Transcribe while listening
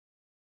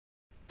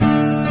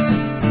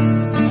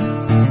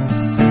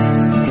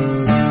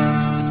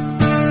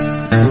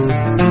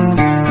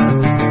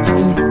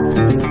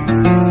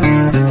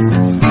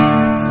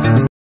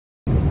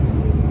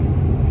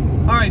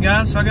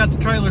I got the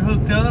trailer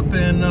hooked up,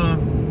 and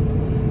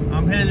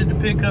I'm headed to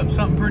pick up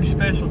something pretty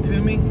special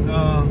to me.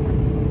 I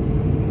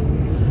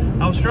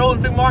was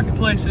strolling through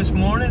Marketplace this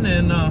morning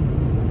and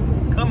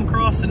come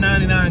across the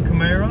 99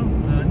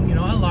 Camaro. You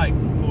know, I like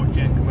 4th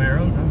gen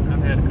Camaros.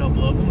 I've had a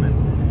couple of them,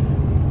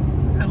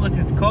 and I looked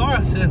at the car.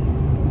 I said,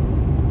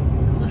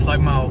 "It looks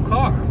like my old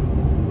car."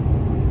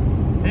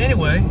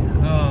 Anyway,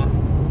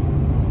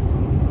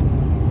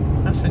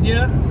 I said,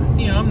 "Yeah,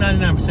 you know, I'm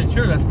 99%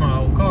 sure that's my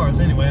old car."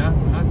 So anyway, I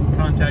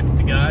contacted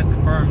the guy and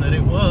confirmed that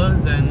it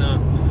was, and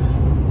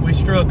we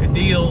struck a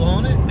deal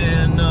on it,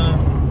 and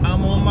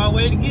I'm on my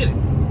way to get it.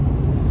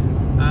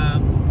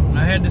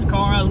 I had this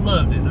car, I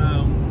loved it.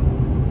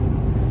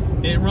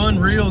 It run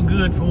real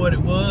good for what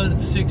it was.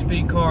 It's a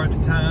 6-speed car at the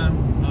time.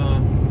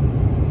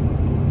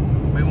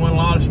 We won a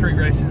lot of street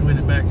races with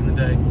it back in the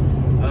day.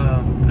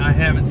 I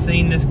haven't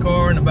seen this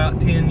car in about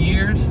 10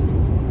 years,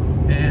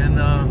 and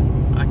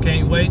I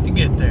can't wait to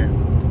get there.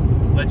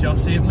 Let y'all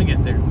see it when we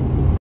get there.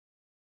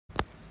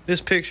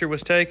 This picture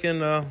was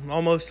taken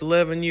almost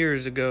 11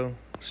 years ago.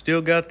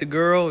 Still got the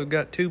girl, we've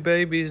got 2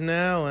 babies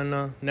now,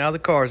 and now the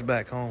car's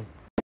back home.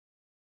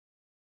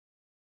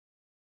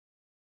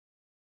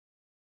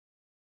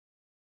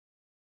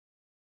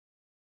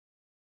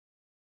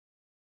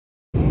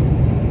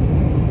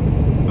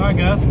 Alright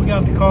guys, we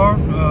got the car.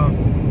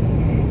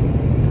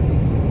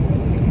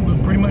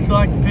 Looked pretty much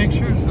like the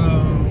pictures.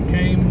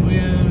 Came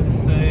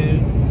with a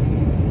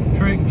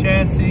trick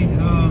chassis,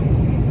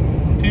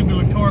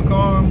 tubular torque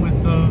arm with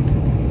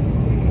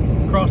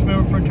cross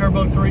member for a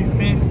turbo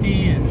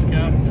 350. It's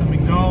got some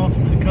exhaust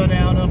with a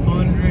cutout up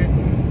under it,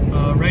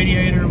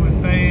 radiator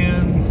with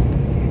fans,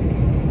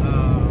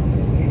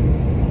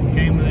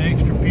 came with an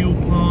extra fuel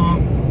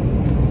pump,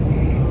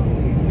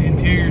 the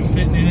interior's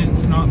sitting in it,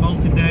 it's not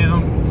bolted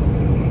down.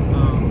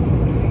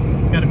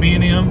 Got a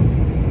B&M,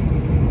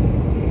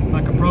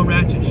 like a pro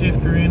ratchet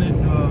shifter in it,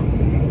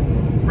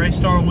 race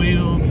star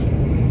wheels.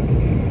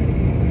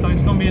 Looks like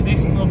it's gonna be a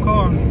decent little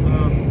car.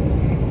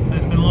 So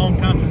it's been a long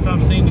time since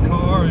I've seen the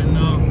car, and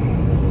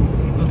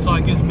looks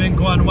like it's been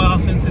quite a while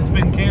since it's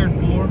been cared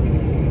for,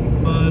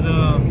 but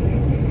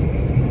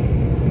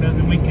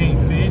nothing we can't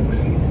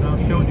fix. I'll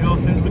show it to y'all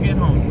as soon as we get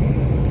home.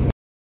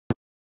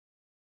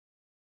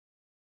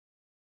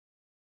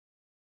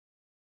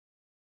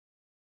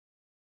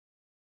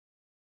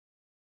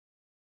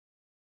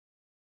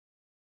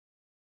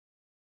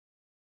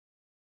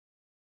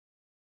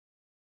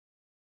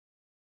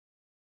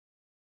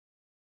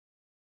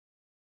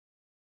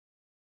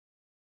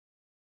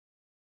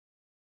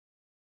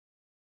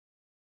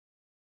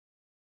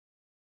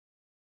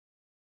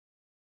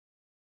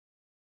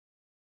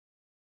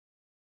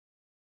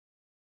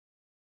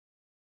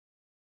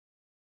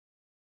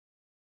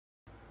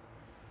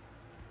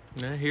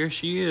 Now here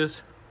she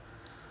is.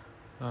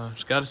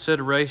 It's got a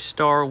set of race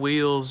star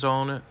wheels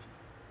on it,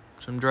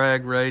 some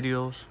drag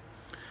radials.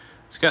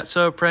 It's got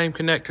subframe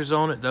connectors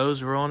on it.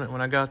 Those were on it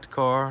when I got the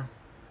car,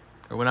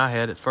 or when I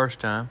had it the first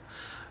time.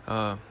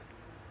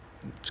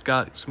 It's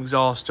got some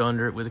exhaust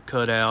under it with a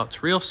cutout. It's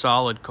a real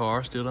solid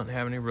car. Still doesn't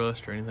have any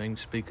rust or anything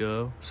to speak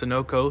of.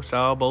 Sunoco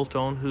style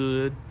bolt-on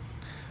hood.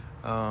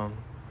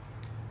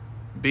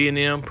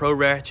 B&M Pro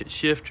Ratchet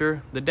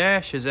shifter. The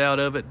dash is out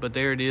of it, but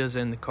there it is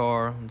in the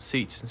car. The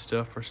seats and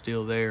stuff are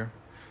still there.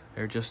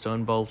 They're just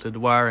unbolted. The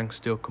wiring's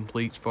still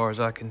complete as far as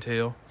I can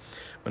tell.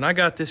 When I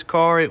got this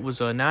car, it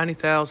was a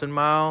 90,000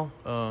 mile,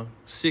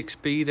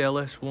 6-speed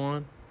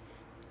LS1.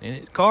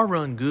 And the car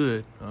run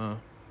good.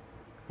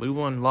 We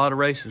won a lot of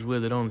races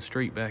with it on the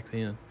street back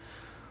then.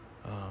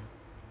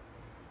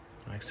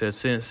 Like I said,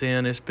 since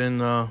then, it's been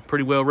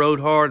pretty well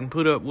rode hard and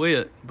put up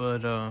with,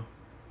 but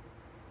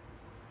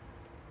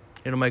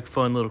it'll make a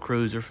fun little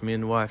cruiser for me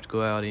and the wife to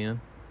go out in.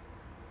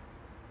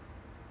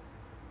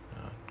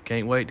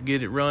 Can't wait to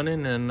get it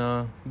running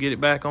and get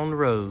it back on the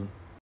road.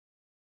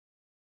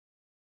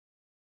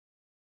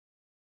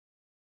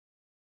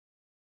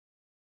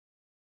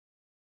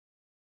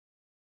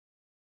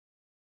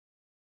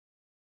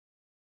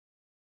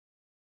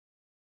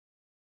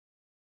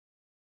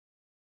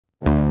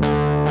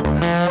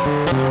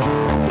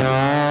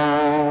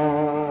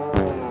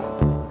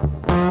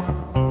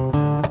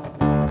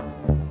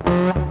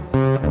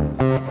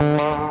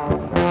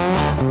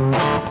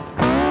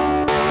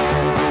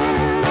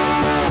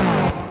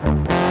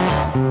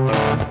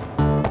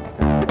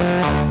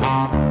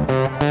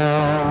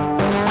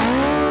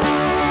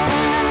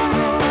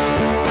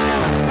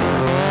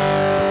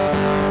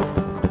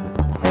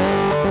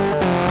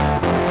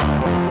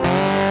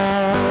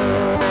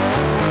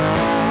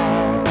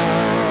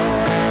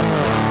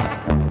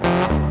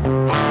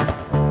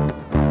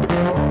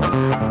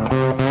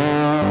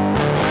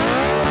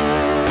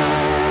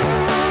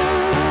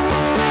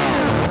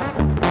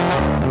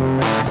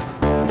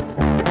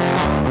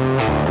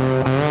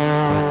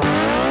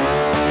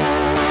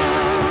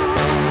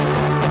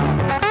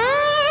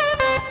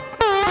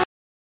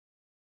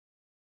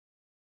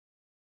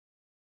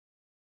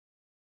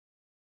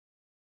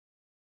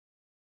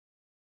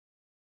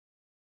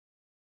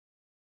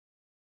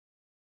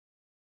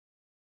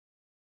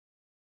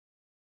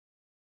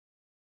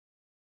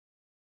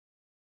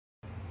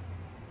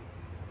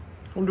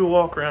 We'll do a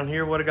walk around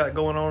here, what I got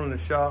going on in the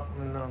shop,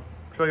 and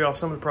show y'all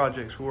some of the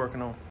projects we're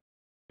working on.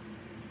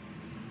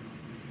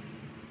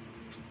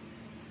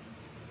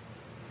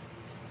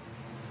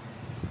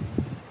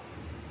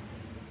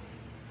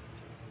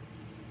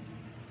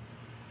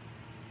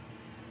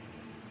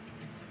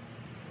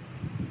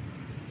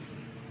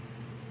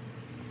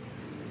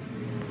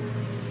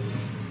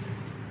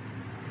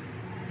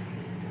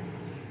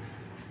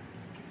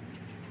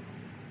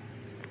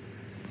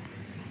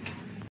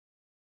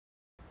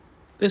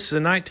 This is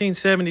a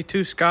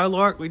 1972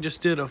 Skylark. We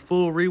just did a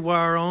full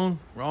rewire on.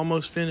 We're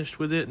almost finished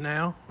with it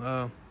now.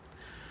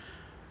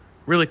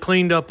 Really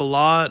cleaned up a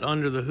lot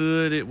under the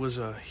hood. It was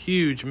a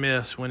huge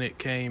mess when it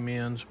came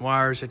in.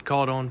 Wires had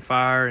caught on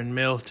fire and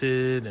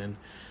melted, and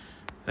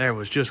there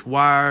was just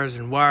wires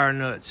and wire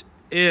nuts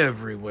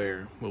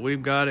everywhere. But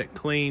we've got it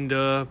cleaned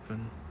up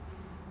and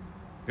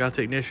got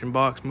the ignition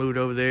box moved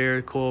over there,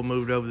 the coil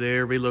moved over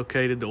there,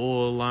 relocated the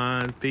oil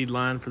line, feed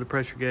line for the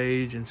pressure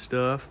gauge and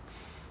stuff.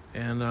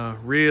 And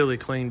really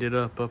cleaned it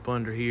up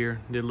under here.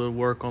 Did a little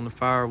work on the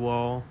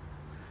firewall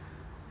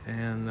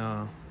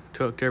and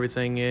tucked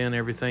everything in.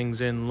 Everything's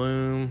in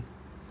loom.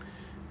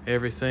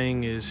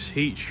 Everything is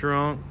heat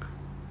shrunk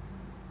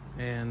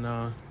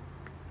and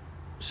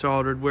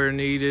soldered where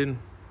needed,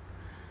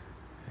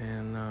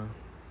 and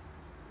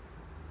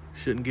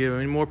shouldn't give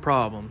any more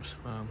problems.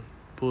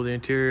 Pull the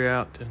interior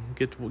out to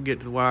get to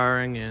the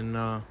wiring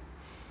and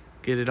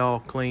get it all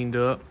cleaned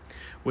up.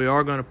 We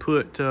are going to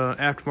put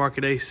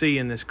aftermarket AC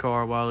in this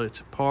car while it's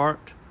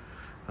apart.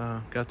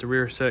 Got the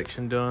rear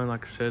section done,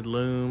 like I said,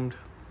 loomed,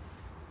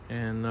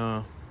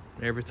 and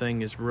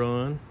everything is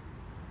run.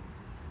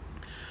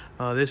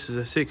 This is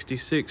a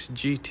 66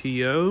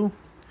 GTO.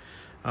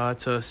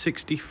 It's a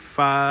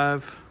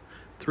 65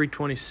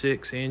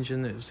 326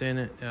 engine that was in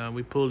it.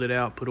 We pulled it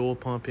out, put oil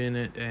pump in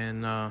it,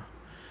 and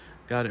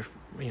got it,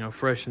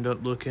 freshened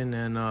up looking,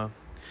 and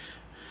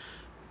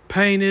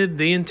painted.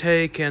 The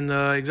intake and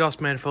the exhaust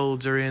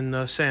manifolds are in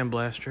the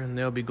sandblaster, and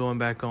they'll be going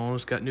back on.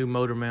 It's got new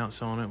motor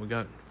mounts on it. We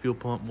got fuel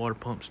pump, water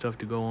pump stuff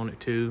to go on it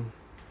too.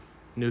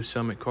 New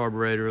Summit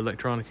carburetor,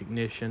 electronic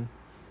ignition.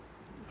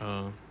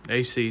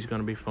 AC is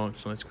going to be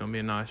functional. It's going to be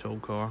a nice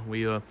old car.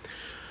 We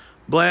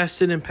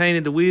blasted and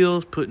painted the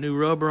wheels, put new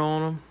rubber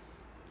on them,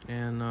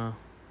 and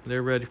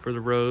they're ready for the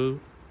road.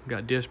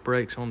 Got disc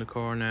brakes on the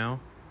car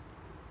now.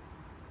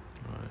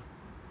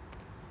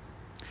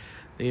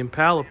 The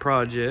Impala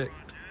project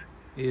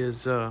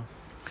is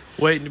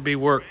waiting to be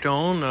worked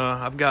on.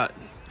 I've got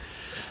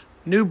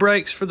new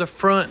brakes for the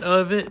front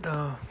of it.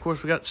 Of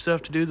course, we got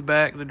stuff to do the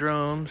back, the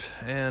drums,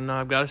 and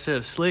I've got a set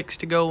of slicks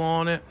to go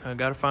on it. I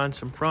got to find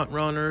some front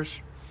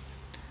runners,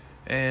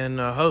 and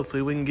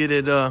hopefully we can get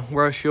it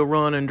where she'll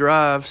run and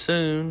drive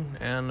soon,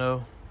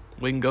 and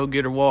we can go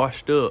get her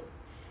washed up.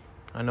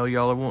 I know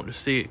y'all are wanting to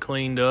see it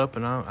cleaned up,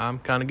 and I'm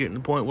kind of getting to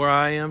the point where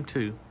I am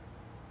too.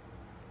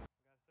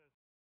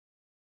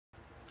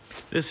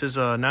 This is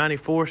a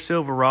 94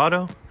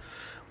 Silverado.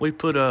 We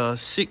put a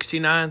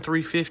 69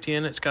 350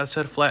 in it. It's got a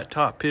set of flat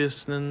top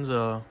pistons,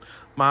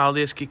 mild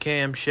Isky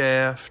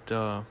camshaft,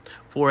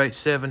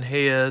 487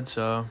 heads,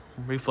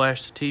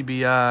 reflashed the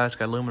TBI. It's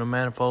got aluminum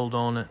manifold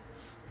on it.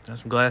 Got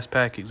some glass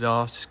pack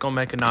exhaust. It's gonna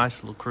make a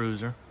nice little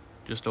cruiser.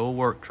 Just an old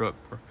work truck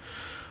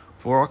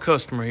for our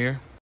customer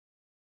here.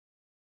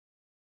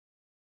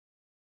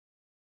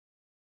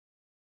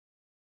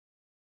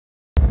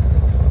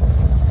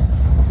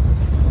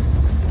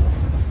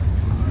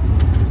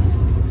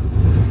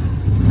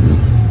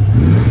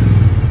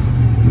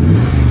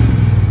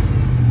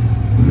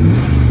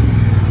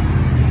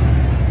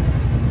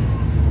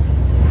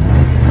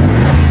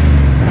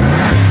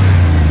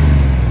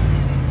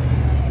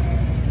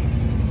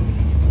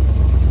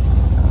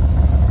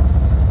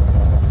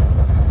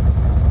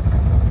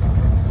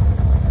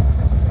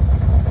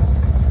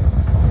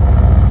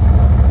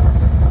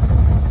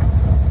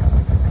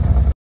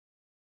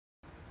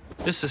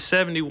 This is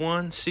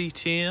 71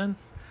 C10.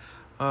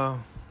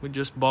 We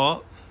just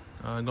bought.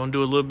 Gonna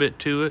do a little bit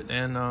to it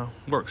and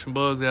work some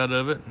bugs out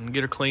of it and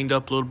get her cleaned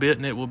up a little bit,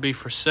 and it will be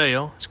for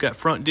sale. It's got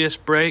front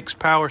disc brakes,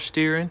 power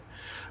steering,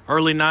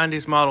 early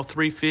 90s model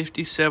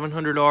 350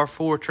 700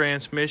 R4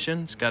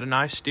 transmission. It's got a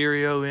nice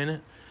stereo in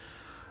it.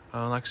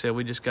 Like I said,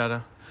 we just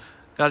gotta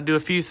do a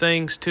few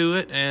things to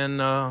it, and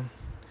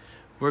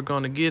we're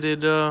gonna get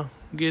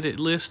it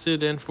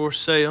listed and for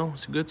sale.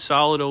 It's a good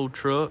solid old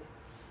truck.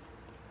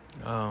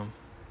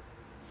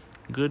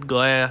 Good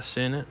glass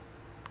in it.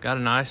 Got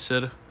a nice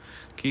set of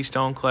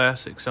Keystone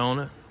Classics on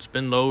it. It's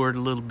been lowered a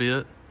little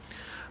bit.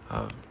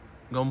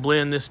 Gonna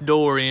blend this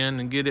door in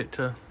and get it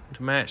to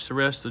match the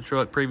rest of the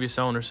truck. Previous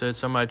owner said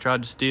somebody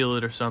tried to steal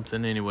it or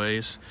something.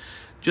 Anyways,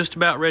 just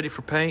about ready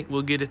for paint.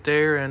 We'll get it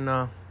there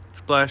and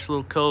splash a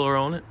little color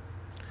on it.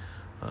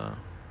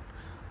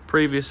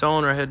 Previous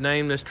owner had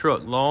named this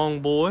truck Long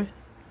Boy.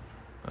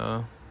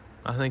 I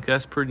think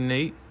that's pretty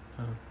neat.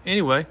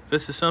 Anyway, if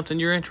this is something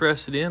you're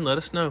interested in, let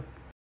us know.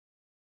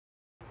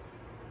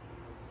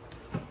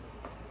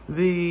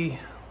 The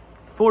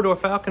four-door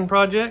Falcon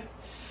project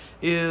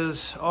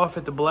is off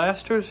at the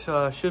blasters.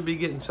 Should be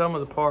getting some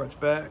of the parts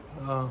back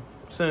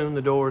soon,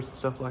 the doors and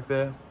stuff like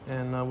that,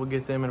 and we'll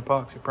get them in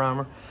epoxy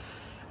primer.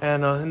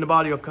 And the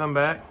body will come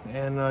back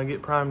and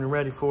get primed and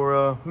ready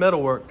for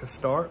metal work to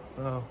start.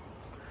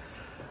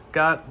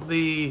 Got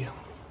the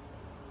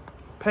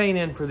paint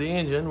in for the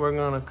engine. We're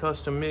going to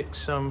custom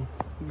mix some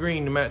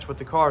green to match what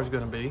the car is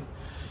going to be,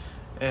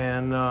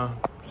 and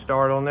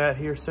start on that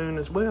here soon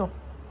as well.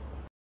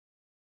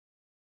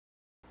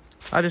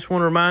 I just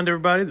want to remind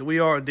everybody that we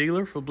are a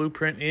dealer for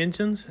Blueprint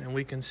engines, and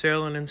we can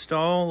sell and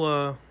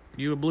install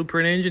you a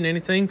Blueprint engine,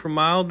 anything from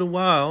mild to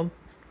wild.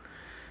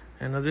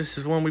 And this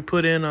is one we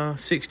put in a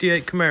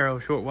 68 Camaro a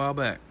short while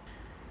back.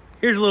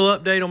 Here's a little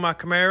update on my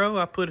Camaro.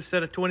 I put a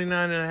set of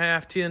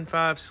 29.5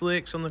 10.5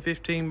 slicks on the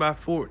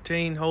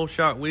 15x14 whole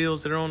shot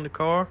wheels that are on the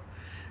car.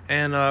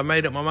 And I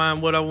made up my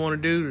mind what I want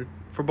to do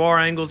for bar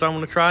angles I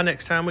want to try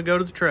next time we go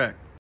to the track.